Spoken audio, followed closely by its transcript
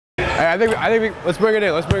Hey, I think let's bring it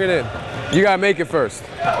in. Let's bring it in. You gotta make it first.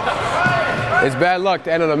 It's bad luck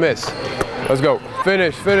to end on a miss. Let's go.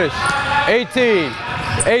 Finish. 18.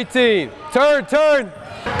 Turn.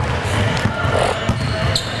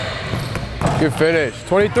 Good finish.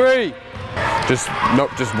 23. Just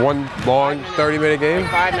one long 30-minute game.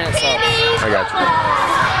 5 minutes left. I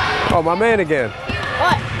got you. Oh, my man again.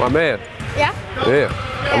 What? My man. Yeah? Yeah.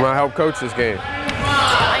 I'm gonna help coach this game.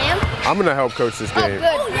 I am? I'm gonna help coach this game. Oh, good.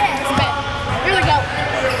 Oh, yeah. Here we go.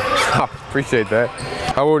 Appreciate that.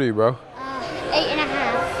 How old are you, bro?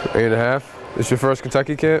 8.5. 8.5? This your first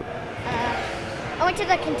Kentucky camp? I went to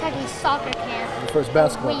the Kentucky soccer camp. Your first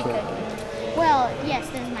basketball camp. Well, yes,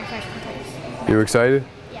 this is my first Kentucky. You excited?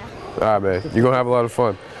 Yeah. All right, man. You're gonna have a lot of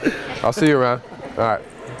fun. I'll see you around. All right.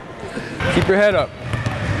 Keep your head up.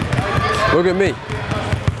 Look at me.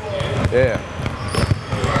 Yeah.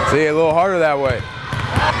 See, a little harder that way.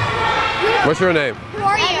 What's your name? Who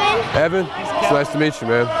are you? Evan? It's nice to meet you,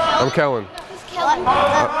 man. I'm Kellan. Kellan.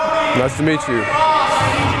 Nice to meet you.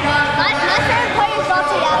 My favorite player is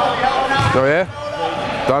Dante Allen. Oh, yeah?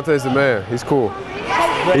 Dante's the man. He's cool.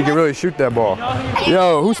 He can really shoot that ball.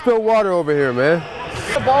 Yo, who spilled water over here, man?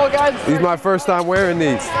 The ball, guys. These my first time wearing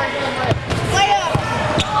these.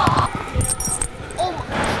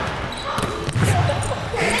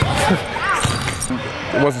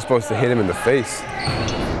 I wasn't supposed to hit him in the face.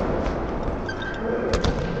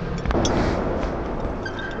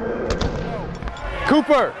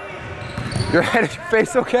 Cooper! Your head and your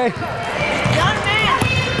face okay?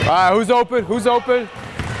 All right, who's open? Who's open?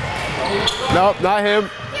 Nope, not him.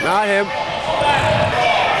 Not him.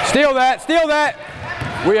 Steal that, steal that.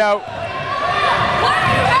 We out.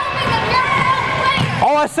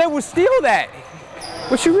 All I said was steal that.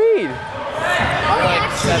 What you read?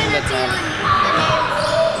 Like 7 to 10.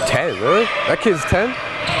 10, really? That kid's 10?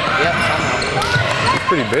 Yep, somehow. That's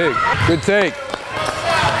pretty big. Good take.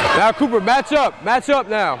 Now Cooper, match up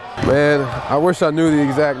now. Man, I wish I knew the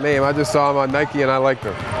exact name. I just saw them on Nike and I liked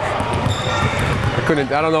them. I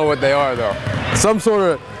don't know what they are though. Some sort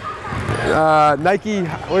of Nike,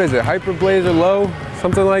 what is it, Hyper Blazer Low?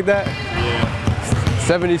 Something like that?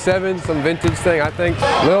 77, some vintage thing, I think.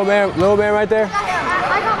 Little man right there?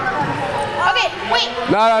 Okay, wait.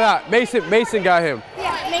 No. Mason got him.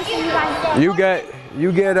 Yeah, Mason, you got him.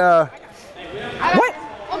 You get, what?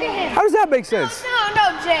 Okay. How does that make sense? No,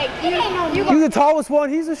 Jake. You You're the tallest one,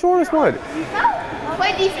 he's the shortest one.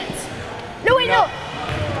 play defense. No, wait, no.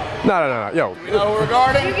 No. Yo. You know we're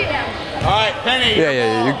guarding? You get down. All right, Penny.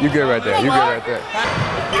 Yeah, you good right there. You good right there.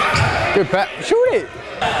 Good pat. Shoot it.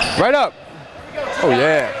 Right up. Oh,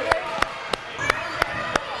 yeah.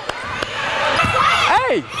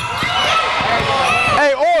 Hey.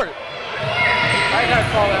 Hey, Ort. I gotta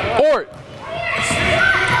call that up. Ort.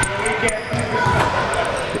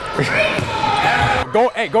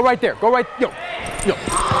 Go right there. Go right. Yo.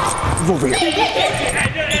 Over here.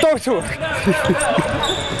 Throw it to him.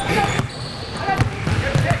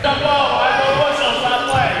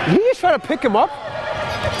 Did he just try to pick him up?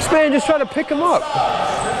 This man just tried to pick him up.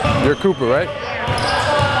 You're Cooper, right?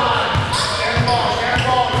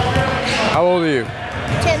 How old are you?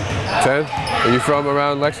 10. 10? Are you from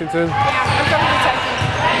around Lexington? Yeah, I'm from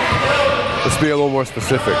Kentucky. Let's be a little more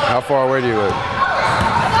specific. How far away do you live?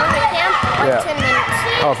 From the camp? Yeah. 10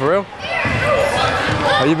 minutes. Oh, for real?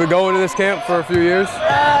 Have you been going to this camp for a few years? No,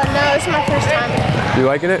 this is my first time. You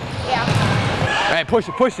liking it? Yeah. Hey, push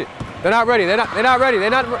it. They're not ready. They're not ready.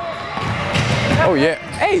 Oh yeah.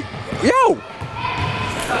 Hey, yo.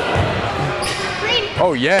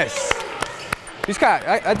 Oh yes.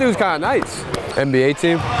 That dude's kind of nice. NBA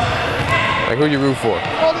team. Like who you root for?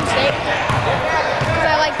 Golden State. Because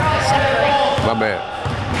I like the Celtics. My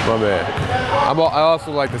man. I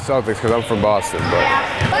also like the Celtics because I'm from Boston. But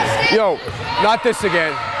yo, not this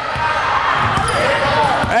again.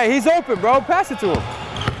 Hey, he's open, bro. Pass it to him.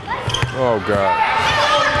 Oh God.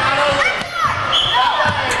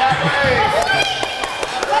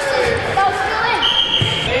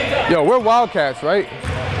 Yo, we're Wildcats, right?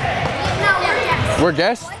 We're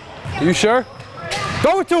guests? You sure?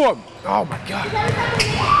 Throw it to him! Oh my God.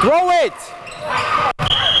 Throw it!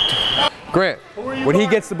 Grant, when he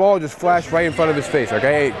gets the ball, just flash right in front of his face,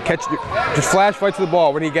 okay? Hey, just flash right to the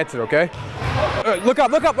ball when he gets it, okay? Look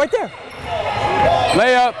up, right there.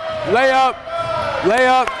 Layup.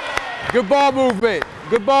 Good ball movement.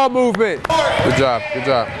 Good job.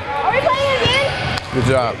 Are we playing again? Good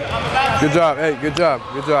job. Hey, good job.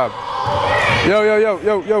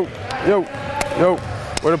 Yo.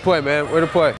 Where to play, man? Where to play?